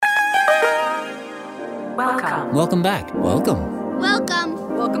Welcome. Welcome back. Welcome.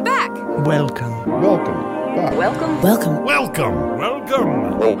 Welcome. Welcome back. Welcome. Welcome. Welcome. Welcome. Welcome.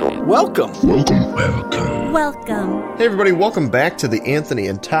 Welcome. Welcome. Welcome. Hey everybody, welcome back to the Anthony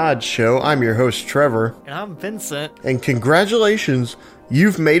and Todd Show. I'm your host, Trevor. And I'm Vincent. And congratulations,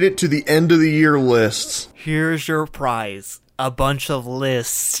 you've made it to the end of the year lists. Here's your prize. A bunch of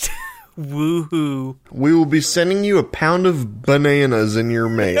lists. Woohoo. We will be sending you a pound of bananas in your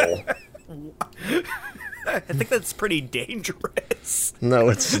mail. I think that's pretty dangerous. No,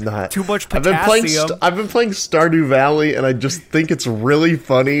 it's not. Too much potassium. I've been playing Stardew Valley, and I just think it's really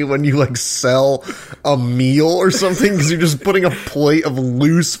funny when you, like, sell a meal or something, because you're just putting a plate of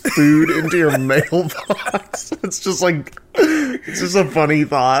loose food into your mailbox. It's just a funny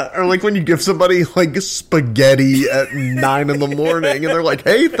thought. Or, like, when you give somebody, like, spaghetti at 9 in the morning, and they're like,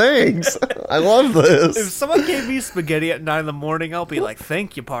 hey, thanks. I love this. If someone gave me spaghetti at 9 in the morning, I'll be like,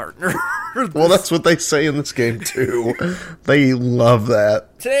 thank you, partner. Well, that's what they say in this game, too. They love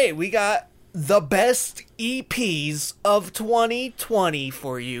that. Today, we got the best EPs of 2020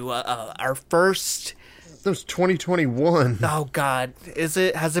 for you. Our first... That was 2021. Oh, God. Has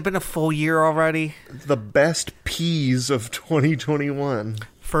it been a full year already? The best P's of 2021.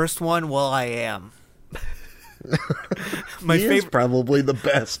 First one, Will I Am. Is probably the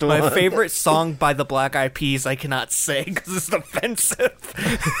best one. My favorite song by the Black Eyed Peas I cannot say because it's offensive.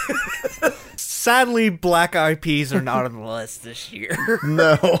 Sadly, Black Eyed Peas are not on the list this year.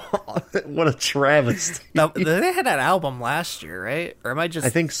 No. What a travesty. They had that album last year, right? Or am I just... I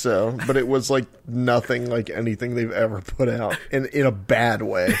think so, but it was like nothing like anything they've ever put out in a bad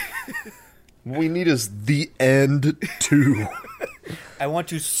way. What we need is The End 2. I want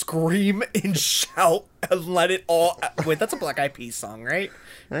to scream and shout and let it all... Wait, that's a Black Eyed Peas song, right?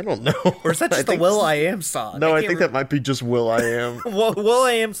 I don't know. Or is that just the Will I Am song? No, I think that might be just Will I Am. Well, Will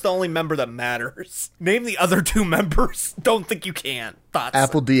I Am's the only member that matters. Name the other two members. Don't think you can. Thoughts?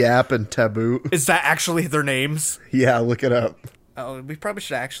 Apple D App and Taboo. Is that actually their names? Yeah, look it up. Oh, we probably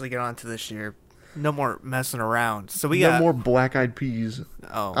should actually get on to this year. No more messing around. So No more Black Eyed Peas.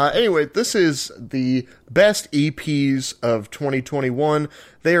 Oh. Anyway, this is the best EPs of 2021.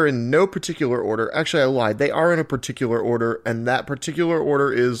 They are in no particular order. Actually, I lied. They are in a particular order, and that particular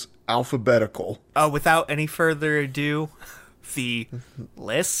order is alphabetical. Without any further ado, the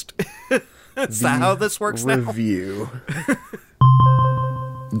list. Is that how this works now? Review.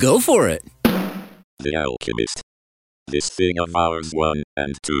 Go for it. The Alchemist. This Thing of Ours 1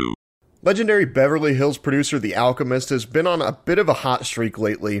 and 2. Legendary Beverly Hills producer The Alchemist has been on a bit of a hot streak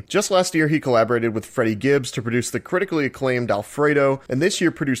lately. Just last year, he collaborated with Freddie Gibbs to produce the critically acclaimed Alfredo, and this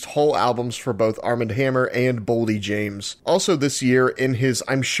year produced whole albums for both Armand Hammer and Boldy James. Also this year, in his,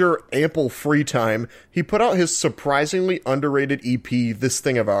 I'm sure, ample free time, he put out his surprisingly underrated EP, This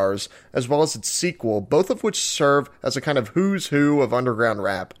Thing of Ours, as well as its sequel, both of which serve as a kind of who's who of underground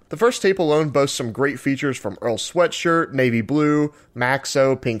rap. The first tape alone boasts some great features from Earl Sweatshirt, Navy Blue,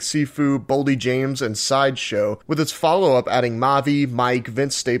 Maxo, Pink Sifu, Boldy James, and Sideshow, with its follow-up adding Mavi, Mike,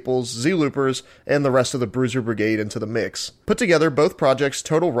 Vince Staples, Z-Loopers, and the rest of the Bruiser Brigade into the mix. Put together, both projects'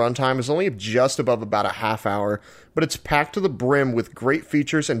 total runtime is only just above about a half hour, but it's packed to the brim with great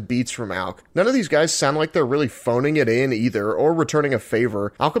features and beats from Alk. None of these guys sound like they're really phoning it in either, or returning a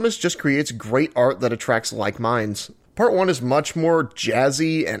favor. Alchemist just creates great art that attracts like minds. Part 1 is much more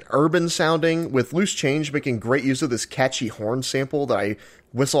jazzy and urban sounding, with Loose Change making great use of this catchy horn sample that I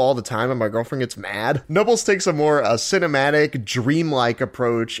whistle all the time and my girlfriend gets mad. Nobles takes a more cinematic, dreamlike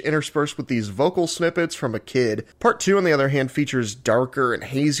approach, interspersed with these vocal snippets from a kid. Part 2, on the other hand, features darker and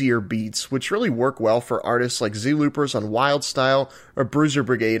hazier beats, which really work well for artists like Z-Loopers on Wild Style or Bruiser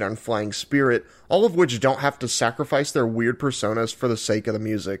Brigade on Flying Spirit, all of which don't have to sacrifice their weird personas for the sake of the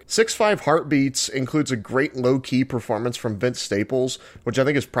music. 6'5 Heartbeats includes a great low-key performance from Vince Staples, which I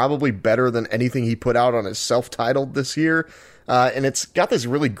think is probably better than anything he put out on his self-titled this year. And it's got this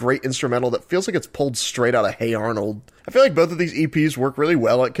really great instrumental that feels like it's pulled straight out of Hey Arnold. I feel like both of these EPs work really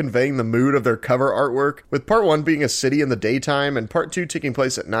well at conveying the mood of their cover artwork, with part 1 being a city in the daytime and part 2 taking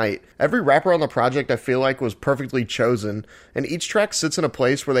place at night. Every rapper on the project I feel like was perfectly chosen, and each track sits in a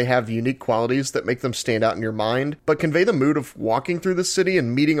place where they have unique qualities that make them stand out in your mind, but convey the mood of walking through the city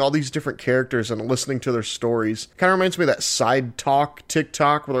and meeting all these different characters and listening to their stories. Kind of reminds me of that Side Talk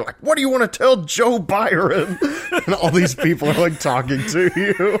TikTok where they're like, what do you want to tell Joe Byron? And all these people are like talking to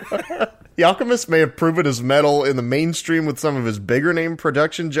you. The Alchemist may have proven his mettle in the mainstream with some of his bigger name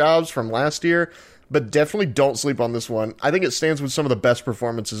production jobs from last year, but definitely don't sleep on this one. I think it stands with some of the best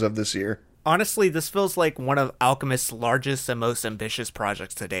performances of this year. Honestly, this feels like one of Alchemist's largest and most ambitious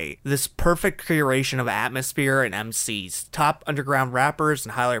projects to date. This perfect curation of atmosphere and MCs, top underground rappers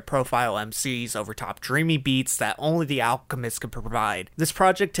and higher profile MCs over top dreamy beats that only the Alchemist could provide. This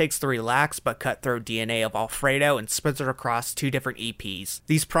project takes the relaxed but cutthroat DNA of Alfredo and spreads it across 2 different EPs.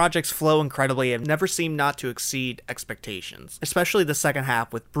 These projects flow incredibly and never seem not to exceed expectations, especially the second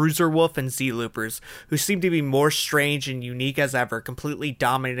half with Bruiser Wolf and Z-Loopers, who seem to be more strange and unique as ever, completely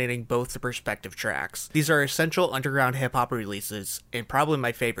dominating both the respective tracks. These are essential underground hip-hop releases, and probably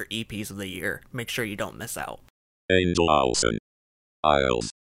my favorite EPs of the year. Make sure you don't miss out. Angel Olsen. Isles.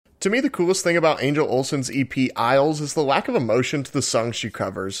 To me, the coolest thing about Angel Olsen's EP Isles is the lack of emotion to the songs she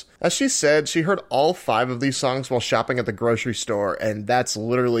covers. As she said, she heard all 5 of these songs while shopping at the grocery store, and that's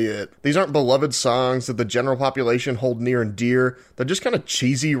literally it. These aren't beloved songs that the general population hold near and dear. They're just kind of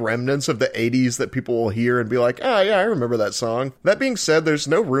cheesy remnants of the 80s that people will hear and be like, oh yeah, I remember that song. That being said, there's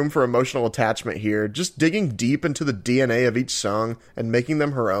no room for emotional attachment here, just digging deep into the DNA of each song and making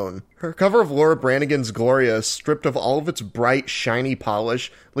them her own. Her cover of Laura Branigan's Gloria is stripped of all of its bright, shiny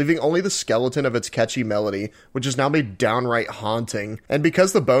polish, leaving only the skeleton of its catchy melody, which is now made downright haunting. And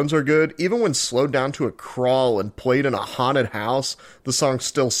because the bones are good, even when slowed down to a crawl and played in a haunted house, the song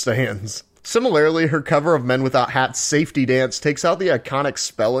still stands. Similarly, her cover of Men Without Hats' Safety Dance takes out the iconic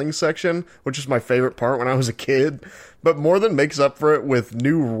spelling section, which was my favorite part when I was a kid, but more than makes up for it with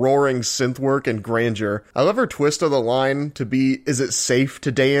new roaring synth work and grandeur. I love her twist of the line to be, is it safe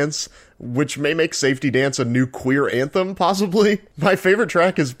to dance? Which may make Safety Dance a new queer anthem, possibly. My favorite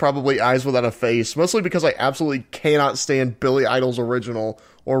track is probably Eyes Without a Face, mostly because I absolutely cannot stand Billy Idol's original,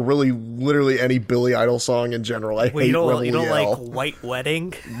 or really literally any Billy Idol song in general. I hate Rebel you don't Yell. like White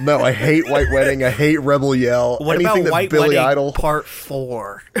Wedding? No, I hate White Wedding. I hate Rebel Yell. What Anything about that White Billy Wedding Idol. Part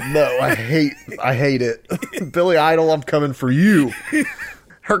 4? No, I hate it. Billy Idol, I'm coming for you.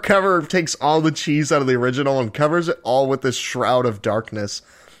 Her cover takes all the cheese out of the original and covers it all with this shroud of darkness.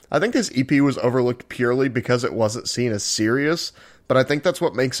 I think this EP was overlooked purely because it wasn't seen as serious, but I think that's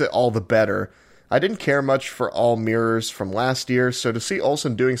what makes it all the better. I didn't care much for All Mirrors from last year, so to see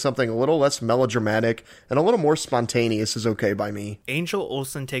Olsen doing something a little less melodramatic and a little more spontaneous is okay by me. Angel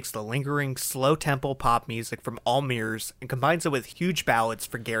Olsen takes the lingering, slow-tempo pop music from All Mirrors and combines it with huge ballads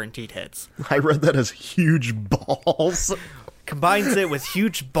for guaranteed hits. I read that as huge balls. Combines it with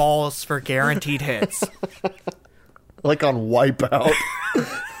huge balls for guaranteed hits. Like on Wipeout.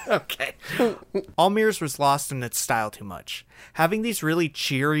 Okay. All Mirrors was lost in its style too much. Having these really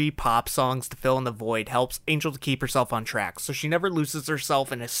cheery pop songs to fill in the void helps Angel to keep herself on track, so she never loses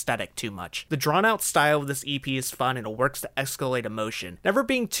herself in aesthetic too much. The drawn-out style of this EP is fun and it works to escalate emotion, never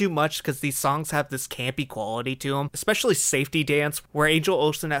being too much because these songs have this campy quality to them, especially Safety Dance, where Angel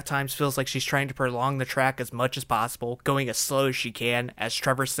Olsen at times feels like she's trying to prolong the track as much as possible, going as slow as she can, as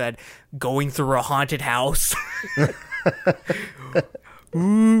Trevor said, going through a haunted house.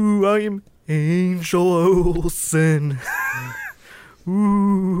 Ooh, I'm Angel Olsen.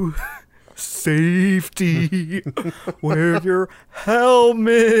 Ooh, safety. Wear your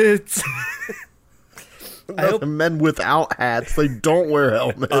helmet. Men without hats, they don't wear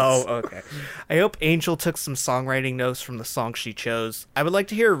helmets. Oh, okay. I hope Angel took some songwriting notes from the songs she chose. I would like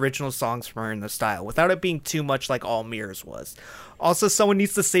to hear original songs from her in the style, without it being too much like All Mirrors was. Also, someone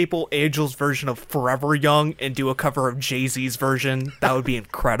needs to sample Angel's version of Forever Young and do a cover of Jay-Z's version. That would be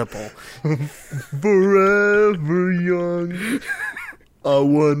incredible. Forever young, I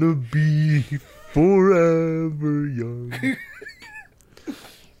wanna be forever young.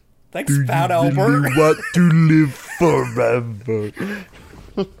 Thanks, Fat Albert. Really want to live forever.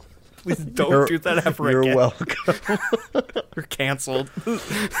 Please don't do that ever again. You're welcome. You're canceled.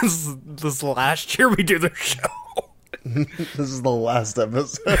 This last year we do the show. This is the last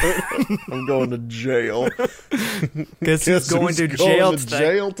episode. I'm going to jail. Guess who's going to jail to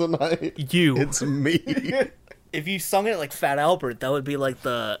jail tonight? You. It's me. If you sung it like Fat Albert, that would be like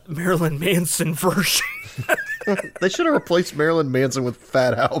the Marilyn Manson version. They should have replaced Marilyn Manson with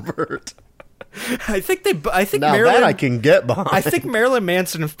Fat Albert. I think Now Marilyn, that I can get behind. I think Marilyn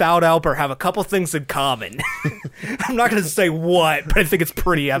Manson and Fat Albert have a couple things in common. I'm not going to say what, but I think it's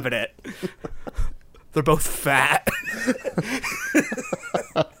pretty evident. They're both fat.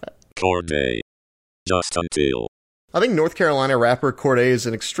 Corday. Just until. I think North Carolina rapper Corday is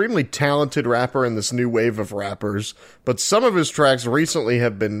an extremely talented rapper in this new wave of rappers, but some of his tracks recently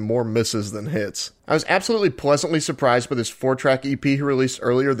have been more misses than hits. I was absolutely pleasantly surprised by this 4-track EP he released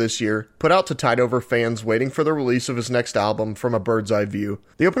earlier this year, put out to tide-over fans waiting for the release of his next album, From a Bird's Eye View.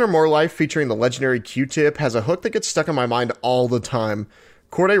 The opener More Life featuring the legendary Q-Tip has a hook that gets stuck in my mind all the time.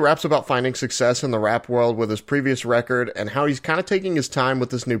 Corday raps about finding success in the rap world with his previous record and how he's kind of taking his time with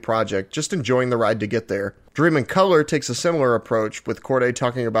this new project, just enjoying the ride to get there. Dream in Color takes a similar approach, with Corday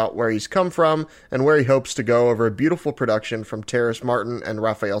talking about where he's come from and where he hopes to go over a beautiful production from Terrace Martin and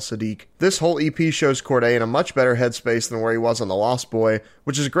Raphael Sadiq. This whole EP shows Corday in a much better headspace than where he was on The Lost Boy,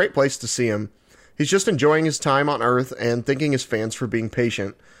 which is a great place to see him. He's just enjoying his time on Earth and thanking his fans for being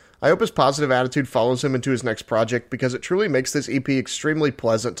patient. I hope his positive attitude follows him into his next project because it truly makes this EP extremely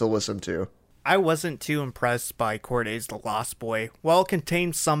pleasant to listen to. I wasn't too impressed by Corday's The Lost Boy. While it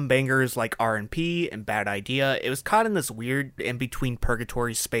contained some bangers like R&P and Bad Idea, it was caught in this weird in-between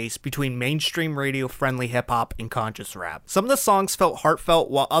purgatory space between mainstream radio-friendly hip-hop and conscious rap. Some of the songs felt heartfelt,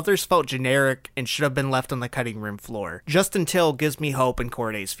 while others felt generic and should have been left on the cutting room floor. Just Until gives me hope in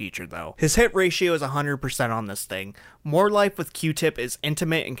Corday's future, though. His hit ratio is 100% on this thing. More Life with Q-Tip is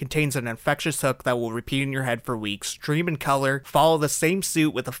intimate and contains an infectious hook that will repeat in your head for weeks. Dream in Color follow the same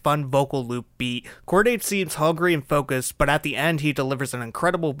suit with a fun vocal loop beat. Corday seems hungry and focused, but at the end he delivers an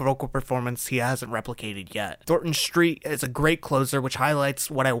incredible vocal performance he hasn't replicated yet. Thornton Street is a great closer, which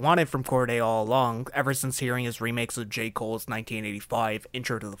highlights what I wanted from Corday all along, ever since hearing his remakes of J. Cole's 1985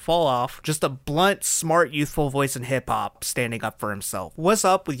 Intro to the Fall Off. Just a blunt, smart, youthful voice in hip-hop, standing up for himself. What's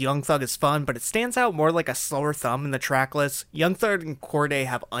Up with Young Thug is fun, but it stands out more like a slower thumb in the track list. Young Thug and Corday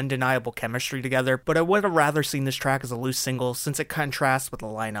have undeniable chemistry together, but I would have rather seen this track as a loose single since it contrasts with the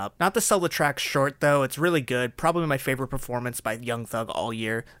lineup. Not to sell the track short though, it's really good, probably my favorite performance by Young Thug all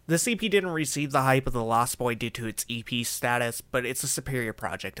year. This EP didn't receive the hype of The Lost Boy due to its EP status, but it's a superior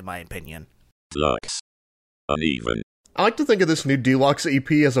project in my opinion. Deluxe. Uneven. I like to think of this new Deluxe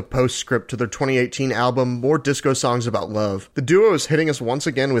EP as a postscript to their 2018 album, More Disco Songs About Love. The duo is hitting us once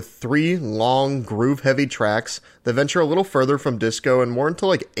again with 3 long, groove-heavy tracks that venture a little further from disco and more into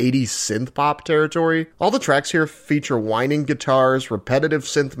like 80s synth-pop territory. All the tracks here feature whining guitars, repetitive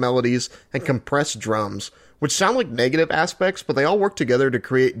synth melodies, and compressed drums, which sound like negative aspects, but they all work together to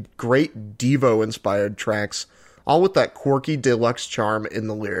create great Devo-inspired tracks, all with that quirky deluxe charm in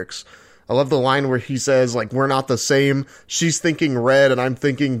the lyrics. I love the line where he says, like, we're not the same. She's thinking red and I'm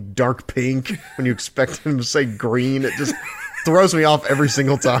thinking dark pink. When you expect him to say green, it just throws me off every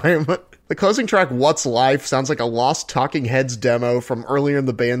single time. The closing track, What's Life, sounds like a Lost Talking Heads demo from earlier in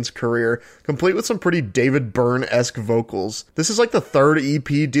the band's career, complete with some pretty David Byrne-esque vocals. This is like the 3rd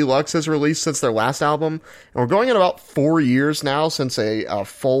EP Deluxe has released since their last album, and we're going at about 4 years now since a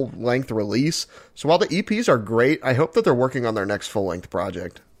full-length release. So while the EPs are great, I hope that they're working on their next full-length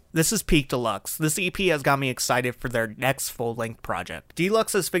project. This is peak Deluxe. This EP has got me excited for their next full-length project.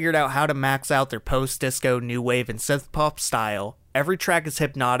 Deluxe has figured out how to max out their post-disco, new wave, and synth-pop style. Every track is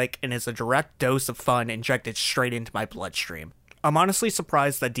hypnotic and is a direct dose of fun injected straight into my bloodstream. I'm honestly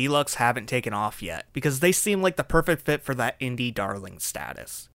surprised that Deluxe haven't taken off yet, because they seem like the perfect fit for that indie darling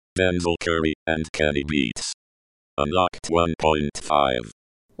status. Denzel Curry and Kenny Beats. Unlocked 1.5.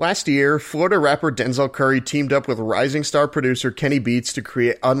 Last year, Florida rapper Denzel Curry teamed up with rising star producer Kenny Beats to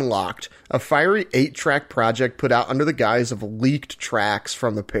create Unlocked, a fiery 8-track project put out under the guise of leaked tracks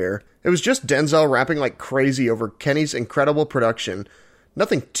from the pair. It was just Denzel rapping like crazy over Kenny's incredible production.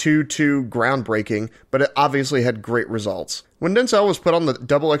 Nothing too groundbreaking, but it obviously had great results. When Denzel was put on the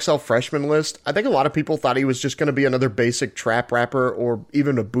XXL freshman list, I think a lot of people thought he was just going to be another basic trap rapper or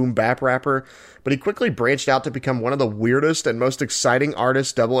even a boom bap rapper, but he quickly branched out to become one of the weirdest and most exciting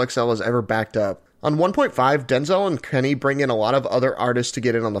artists XXL has ever backed up. On 1.5, Denzel and Kenny bring in a lot of other artists to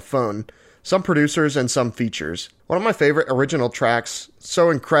get in on the phone, some producers and some features. One of my favorite original tracks, So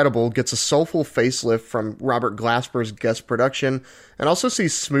Incredible, gets a soulful facelift from Robert Glasper's guest production, and also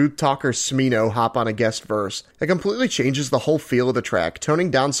sees smooth talker Smino hop on a guest verse. It completely changes the whole feel of the track,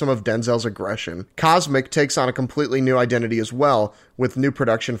 toning down some of Denzel's aggression. Cosmic takes on a completely new identity as well, with new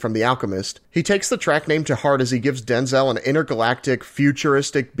production from The Alchemist. He takes the track name to heart as he gives Denzel an intergalactic,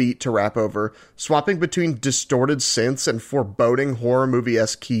 futuristic beat to rap over, swapping between distorted synths and foreboding horror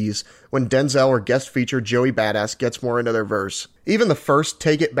movie-esque keys, when Denzel or guest feature Joey Badass gets more into their verse. Even the first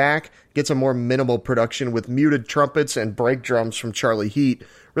Take It Back gets a more minimal production with muted trumpets and break drums from Charlie Heat,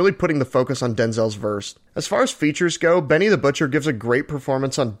 really putting the focus on Denzel's verse. As far as features go, Benny the Butcher gives a great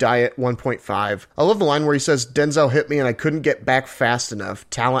performance on Diet 1.5. I love the line where he says, Denzel hit me and I couldn't get back fast enough.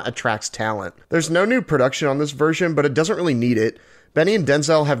 Talent attracts talent. There's no new production on this version, but it doesn't really need it. Benny and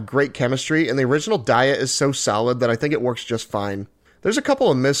Denzel have great chemistry, and the original Diet is so solid that I think it works just fine. There's a couple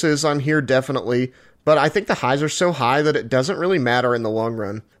of misses on here, definitely, but I think the highs are so high that it doesn't really matter in the long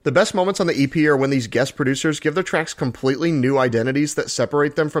run. The best moments on the EP are when these guest producers give their tracks completely new identities that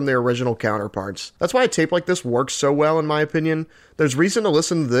separate them from their original counterparts. That's why a tape like this works so well, in my opinion. There's reason to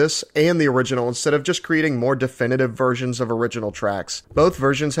listen to this and the original instead of just creating more definitive versions of original tracks. Both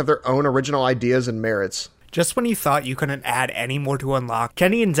versions have their own original ideas and merits. Just when you thought you couldn't add any more to Unlock,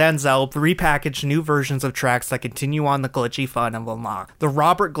 Kenny and Denzel repackaged new versions of tracks that continue on the glitchy fun of Unlock. The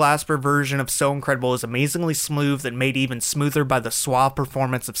Robert Glasper version of So Incredible is amazingly smooth and made even smoother by the suave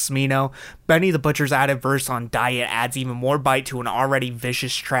performance of Smino. Benny the Butcher's added verse on Diet adds even more bite to an already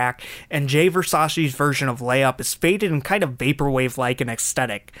vicious track, and Jay Versace's version of Layup is faded and kind of vaporwave-like and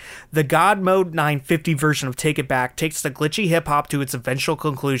aesthetic. The God Mode 950 version of Take It Back takes the glitchy hip-hop to its eventual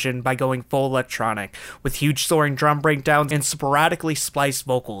conclusion by going full electronic, with huge soaring drum breakdowns and sporadically spliced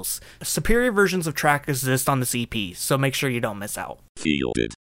vocals. Superior versions of track exist on this EP, so make sure you don't miss out.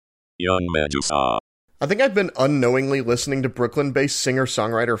 Fielded. Young Medusa. I think I've been unknowingly listening to Brooklyn-based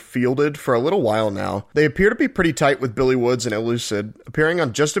singer-songwriter Fielded for a little while now. They appear to be pretty tight with Billy Woods and Elucid, appearing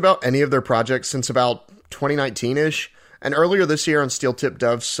on just about any of their projects since about 2019-ish, and earlier this year on Steel Tip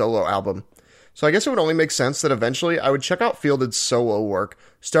Dove's solo album. So I guess it would only make sense that eventually I would check out Fielded's solo work,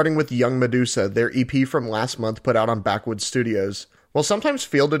 starting with Young Medusa, their EP from last month put out on Backwoods Studios. While sometimes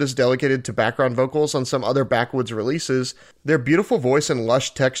Fielded is delegated to background vocals on some other Backwoods releases, their beautiful voice and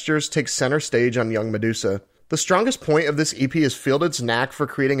lush textures take center stage on Young Medusa. The strongest point of this EP is Fielded's knack for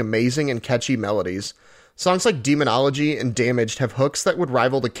creating amazing and catchy melodies. Songs like Demonology and Damaged have hooks that would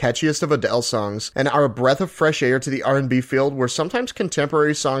rival the catchiest of Adele songs, and are a breath of fresh air to the R&B field where sometimes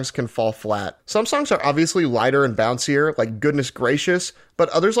contemporary songs can fall flat. Some songs are obviously lighter and bouncier, like Goodness Gracious, but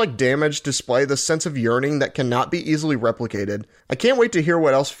others like Damaged display the sense of yearning that cannot be easily replicated. I can't wait to hear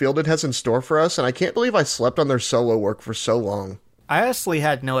what else Fielded has in store for us, and I can't believe I slept on their solo work for so long. I honestly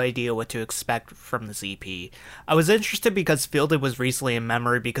had no idea what to expect from this EP. I was interested because Fielded was recently in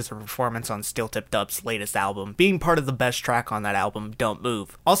memory because of her performance on Steel Tip Dub's latest album, being part of the best track on that album, Don't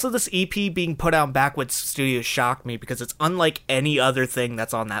Move. Also, this EP being put out in Backwoods Studios shocked me because it's unlike any other thing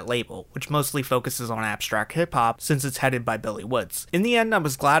that's on that label, which mostly focuses on abstract hip-hop since it's headed by Billy Woods. In the end, I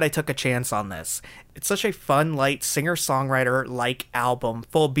was glad I took a chance on this. It's such a fun, light, singer-songwriter-like album,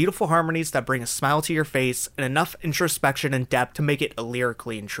 full of beautiful harmonies that bring a smile to your face, and enough introspection and depth to make it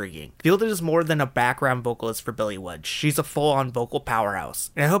lyrically intriguing. Fielded is more than a background vocalist for Billy Woods. She's a full-on vocal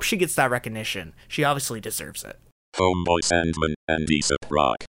powerhouse, and I hope she gets that recognition. She obviously deserves it. Homeboy Sandman and Aesop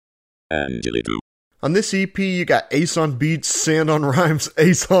Rock. Angelidu. On this EP, you got Ace on Beats, Sand on Rhymes,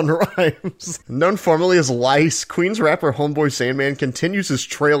 Ace on Rhymes. Known formerly as Lice, Queens rapper Homeboy Sandman continues his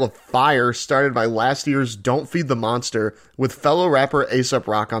trail of fire started by last year's Don't Feed the Monster with fellow rapper A$AP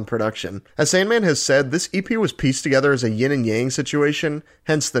Rock on production. As Sandman has said, this EP was pieced together as a yin and yang situation,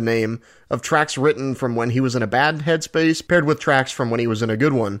 hence the name, of tracks written from when he was in a bad headspace paired with tracks from when he was in a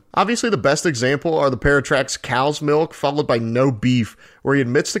good one. Obviously, the best example are the pair of tracks Cow's Milk followed by No Beef, where he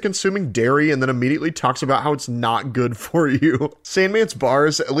admits to consuming dairy and then immediately talks about how it's not good for you. Sandman's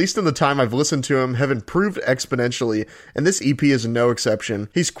bars, at least in the time I've listened to him, have improved exponentially, and this EP is no exception.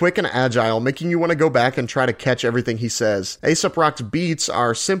 He's quick and agile, making you want to go back and try to catch everything he says. A$AP Rock's beats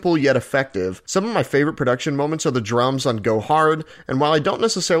are simple yet effective. Some of my favorite production moments are the drums on Go Hard, and while I don't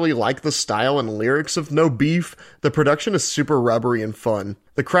necessarily like the style and lyrics of No Beef, the production is super rubbery and fun.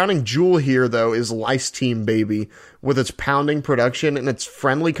 The crowning jewel here, though, is Lice Team Baby, with its pounding production and its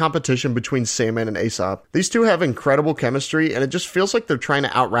friendly competition between Sandman and A$AP. These two have incredible chemistry, and it just feels like they're trying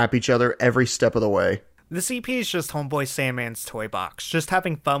to out-rap each other every step of the way. This EP is just Homeboy Sandman's toy box, just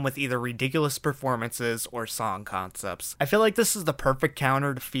having fun with either ridiculous performances or song concepts. I feel like this is the perfect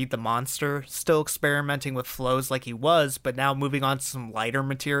counter to Feed the Monster, still experimenting with flows like he was, but now moving on to some lighter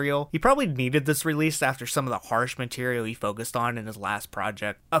material. He probably needed this release after some of the harsh material he focused on in his last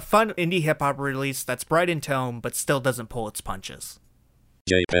project. A fun indie hip-hop release that's bright in tone, but still doesn't pull its punches.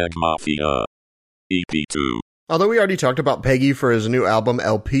 JPEG Mafia. EP2. Although we already talked about Peggy for his new album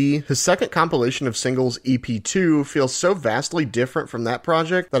LP, his second compilation of singles EP2 feels so vastly different from that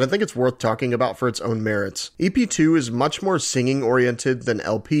project that I think it's worth talking about for its own merits. EP2 is much more singing oriented than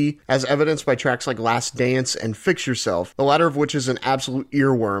LP, as evidenced by tracks like Last Dance and Fix Yourself, the latter of which is an absolute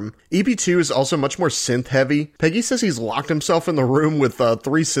earworm. EP2 is also much more synth heavy. Peggy says he's locked himself in the room with 3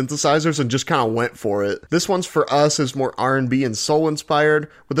 synthesizers and just kind of went for it. This one's for us is more R&B and soul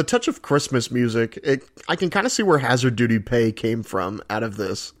inspired, with a touch of Christmas music. I can kind of see where Hazard Duty Pay came from out of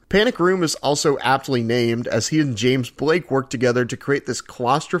this. Panic Room is also aptly named, as he and James Blake worked together to create this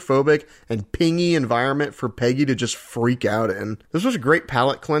claustrophobic and pingy environment for Peggy to just freak out in. This was a great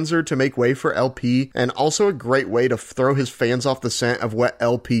palate cleanser to make way for LP, and also a great way to throw his fans off the scent of what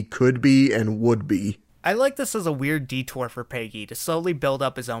LP could be and would be. I like this as a weird detour for Peggy to slowly build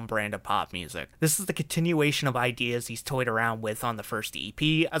up his own brand of pop music. This is the continuation of ideas he's toyed around with on the first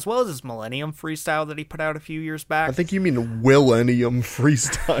EP, as well as his Millennium freestyle that he put out a few years back. I think you mean Willennium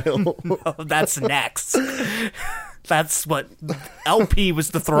freestyle. No, that's next. That's what LP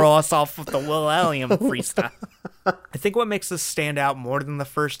was to throw us off with the Willennium freestyle. I think what makes this stand out more than the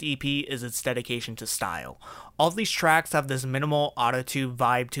first EP is its dedication to style. All of these tracks have this minimal auto-tune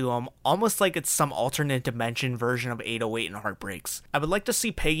vibe to them, almost like it's some alternate dimension version of 808 and Heartbreaks. I would like to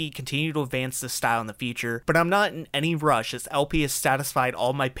see Peggy continue to advance this style in the future, but I'm not in any rush as LP has satisfied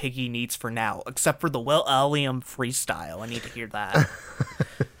all my Peggy needs for now, except for the Willennium freestyle. I need to hear that.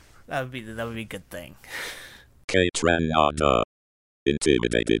 That would be a good thing. K-Tranada.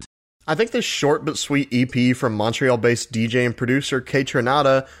 Intimidated. I think this short but sweet EP from Montreal-based DJ and producer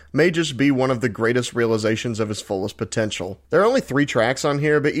K-Tranada may just be one of the greatest realizations of his fullest potential. There are only 3 tracks on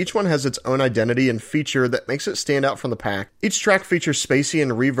here, but each one has its own identity and feature that makes it stand out from the pack. Each track features spacey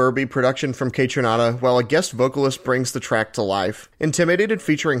and reverby production from K-Tranada, while a guest vocalist brings the track to life. Intimidated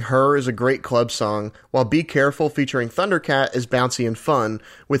featuring Her is a great club song, while Be Careful featuring Thundercat is bouncy and fun,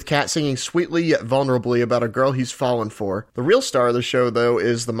 with Cat singing sweetly yet vulnerably about a girl he's fallen for. The real star of the show, though,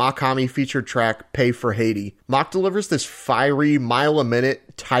 is the Makami featured track Pay for Haiti. Mock delivers this fiery,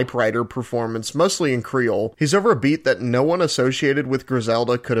 mile-a-minute typewriter performance, mostly in Creole. He's over a beat that no one associated with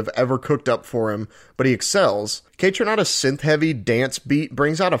Griselda could have ever cooked up for him, but he excels. K-Tranada's synth-heavy dance beat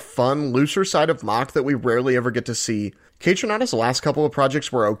brings out a fun, looser side of Mock that we rarely ever get to see. K-Tranada's last couple of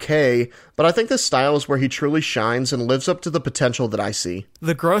projects were okay, but I think this style is where he truly shines and lives up to the potential that I see.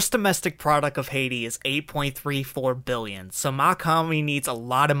 The gross domestic product of Haiti is $8.34 billion, so Makami needs a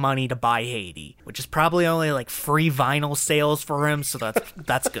lot of money to buy Haiti, which is probably only like free vinyl sales for him, so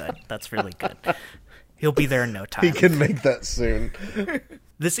that's good. That's really good. He'll be there in no time. He can make that soon.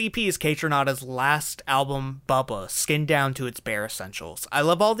 This EP is K-Tranada's last album, Bubba, skinned down to its bare essentials. I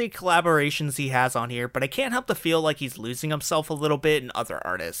love all the collaborations he has on here, but I can't help to feel like he's losing himself a little bit in other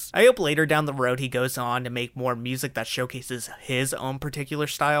artists. I hope later down the road he goes on to make more music that showcases his own particular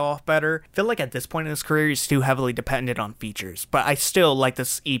style off better. I feel like at this point in his career he's too heavily dependent on features, but I still like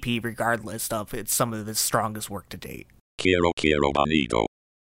this EP regardless of it's some of his strongest work to date. Quiero Bonito.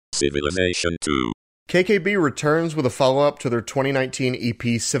 Civilization 2. KKB returns with a follow-up to their 2019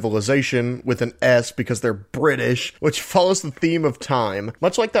 EP Civilization, with an S because they're British, which follows the theme of time.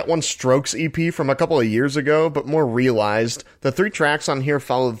 Much like that one Strokes EP from a couple of years ago, but more realized, the 3 tracks on here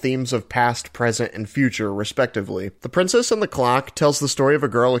follow the themes of past, present, and future, respectively. The Princess and the Clock tells the story of a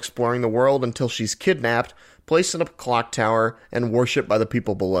girl exploring the world until she's kidnapped, placed in a clock tower, and worshipped by the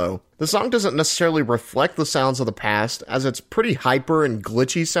people below. The song doesn't necessarily reflect the sounds of the past, as it's pretty hyper and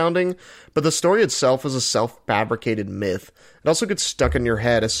glitchy sounding, but the story itself is a self-fabricated myth. It also gets stuck in your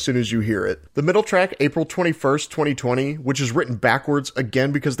head as soon as you hear it. The middle track, April 21st, 2020, which is written backwards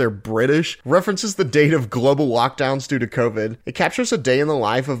again because they're British, references the date of global lockdowns due to COVID. It captures a day in the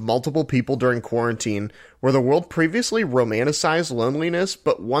life of multiple people during quarantine, where the world previously romanticized loneliness,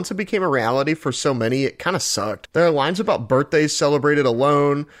 but once it became a reality for so many, it kind of sucked. There are lines about birthdays celebrated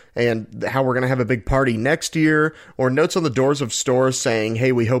alone, and how we're going to have a big party next year, or notes on the doors of stores saying,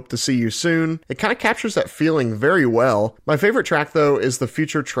 hey, we hope to see you soon. It kind of captures that feeling very well. My favorite track, though, is the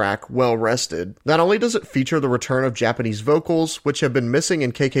feature track, Well Rested. Not only does it feature the return of Japanese vocals, which have been missing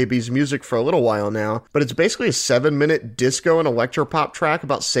in KKB's music for a little while now, but it's basically a 7-minute disco and electropop track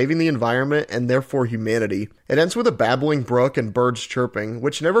about saving the environment and therefore humanity. It ends with a babbling brook and birds chirping,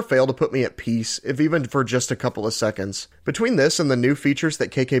 which never fail to put me at peace, if even for just a couple of seconds. Between this and the new features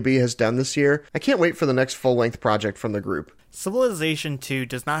that KKB has done this year, I can't wait for the next full-length project from the group. Civilization 2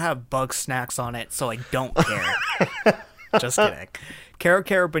 does not have bug snacks on it, so I don't care. Just kidding.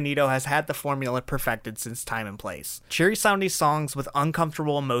 Quiero Bonito has had the formula perfected since Time and Place. Cheery sounding songs with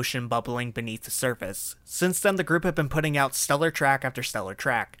uncomfortable emotion bubbling beneath the surface. Since then, the group have been putting out stellar track after stellar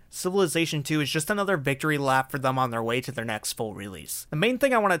track. Civilization 2 is just another victory lap for them on their way to their next full release. The main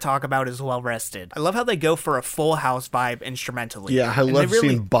thing I want to talk about is Well Rested. I love how they go for a full house vibe instrumentally. Yeah, I love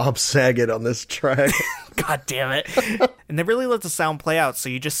seeing Bob Saget on this track. God damn it. And they really let the sound play out, so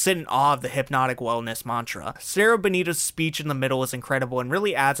you just sit in awe of the hypnotic wellness mantra. Quiero Bonito's speech in the middle is incredible and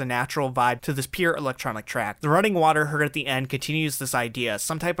really adds a natural vibe to this pure electronic track. The running water heard at the end continues this idea,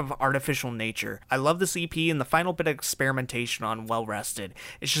 some type of artificial nature. I love this EP and the final bit of experimentation on Well Rested.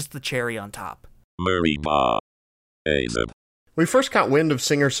 It's just the cherry on top. Murray Ba. Azab. We first caught wind of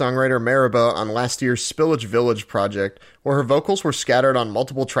singer-songwriter Mariba on last year's Spillage Village project, where her vocals were scattered on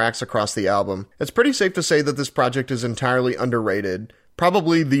multiple tracks across the album. It's pretty safe to say that this project is entirely underrated.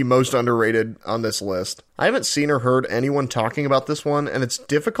 Probably the most underrated on this list. I haven't seen or heard anyone talking about this one, and it's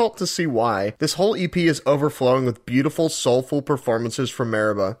difficult to see why. This whole EP is overflowing with beautiful, soulful performances from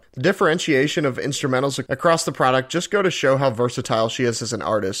Mariba. The differentiation of instrumentals across the product just go to show how versatile she is as an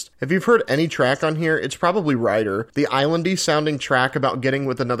artist. If you've heard any track on here, it's probably Rider, the islandy sounding track about getting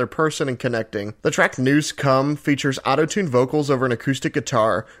with another person and connecting. The track News Come features auto-tuned vocals over an acoustic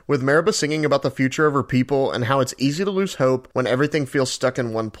guitar, with Mariba singing about the future of her people and how it's easy to lose hope when everything feels stuck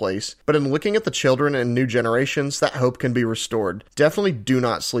in one place. But in looking at the children and new generations, that hope can be restored. Definitely do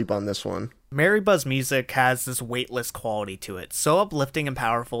not sleep on this one. Mariba's music has this weightless quality to it, so uplifting and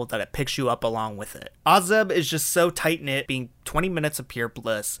powerful that it picks you up along with it. Ozeb is just so tight-knit, being 20 minutes of pure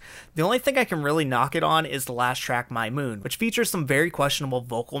bliss. The only thing I can really knock it on is the last track, My Moon, which features some very questionable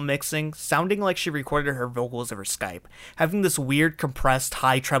vocal mixing, sounding like she recorded her vocals over Skype, having this weird compressed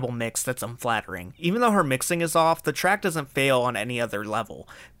high treble mix that's unflattering. Even though her mixing is off, the track doesn't fail on any other level,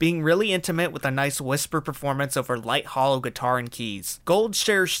 being really intimate with a nice whisper performance over light hollow guitar and keys. Gold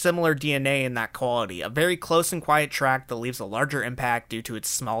shares similar DNA in that quality, a very close and quiet track that leaves a larger impact due to its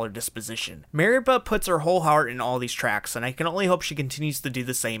smaller disposition. Mariba puts her whole heart in all these tracks, and I can only hope she continues to do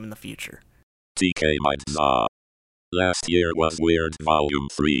the same in the future. TK Maidza. Last year was Weird Volume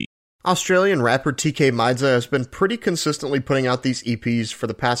 3. Australian rapper TK Maidza has been pretty consistently putting out these EPs for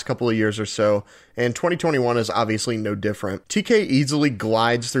the past couple of years or so, and 2021 is obviously no different. TK easily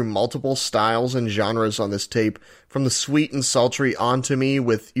glides through multiple styles and genres on this tape, from the sweet and sultry On To Me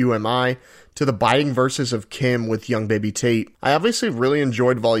with UMI, to the biting verses of Kim with Young Baby Tate. I obviously really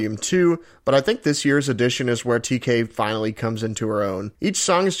enjoyed Volume 2, but I think this year's edition is where TK finally comes into her own. Each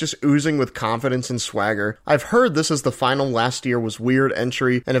song is just oozing with confidence and swagger. I've heard this is the final Last Year Was Weird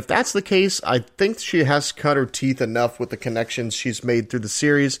entry, and if that's the case, I think she has cut her teeth enough with the connections she's made through the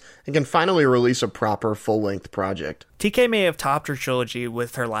series and can finally release a proper full-length project. TK may have topped her trilogy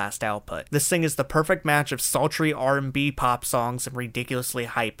with her last output. This thing is the perfect match of sultry R&B pop songs and ridiculously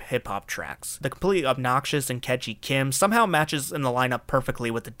hype hip-hop tracks. The completely obnoxious and catchy Kim somehow matches in the lineup perfectly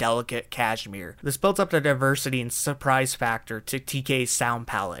with the delicate Cashmere. This builds up the diversity and surprise factor to TK's sound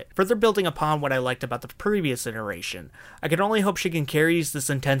palette, further building upon what I liked about the previous iteration. I can only hope she can carry this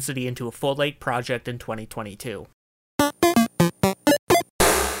intensity into a full-length project in 2022.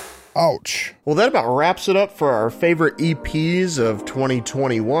 Ouch. Well, that about wraps it up for our favorite EPs of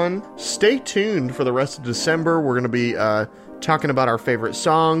 2021. Stay tuned for the rest of December. We're going to be talking about our favorite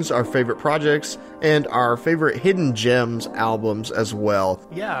songs, our favorite projects, and our favorite hidden gems albums as well.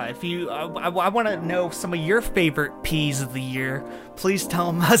 Yeah, if you, I want to know some of your favorite Ps of the year. Please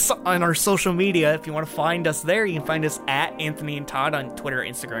tell us on our social media. If you want to find us there, you can find us at Anthony and Todd on Twitter,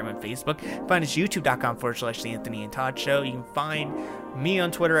 Instagram, and Facebook. Find us youtube.com/The Anthony and Todd Show. You can find me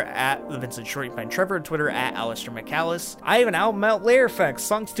on Twitter at The Vincent Short. You can find Trevor on Twitter at Alistair McAllis. I have an album out, Layer Effects,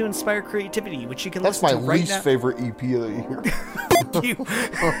 Songs to Inspire Creativity, which you can listen to right now. That's my least favorite EP of the year. Thank you.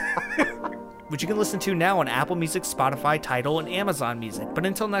 Which you can listen to now on Apple Music, Spotify, Tidal, and Amazon Music. But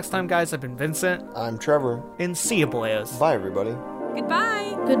until next time, guys, I've been Vincent. I'm Trevor. And see ya, boyos. Bye, everybody.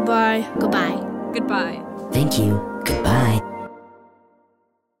 Goodbye. Goodbye. Goodbye. Goodbye. Thank you. Goodbye.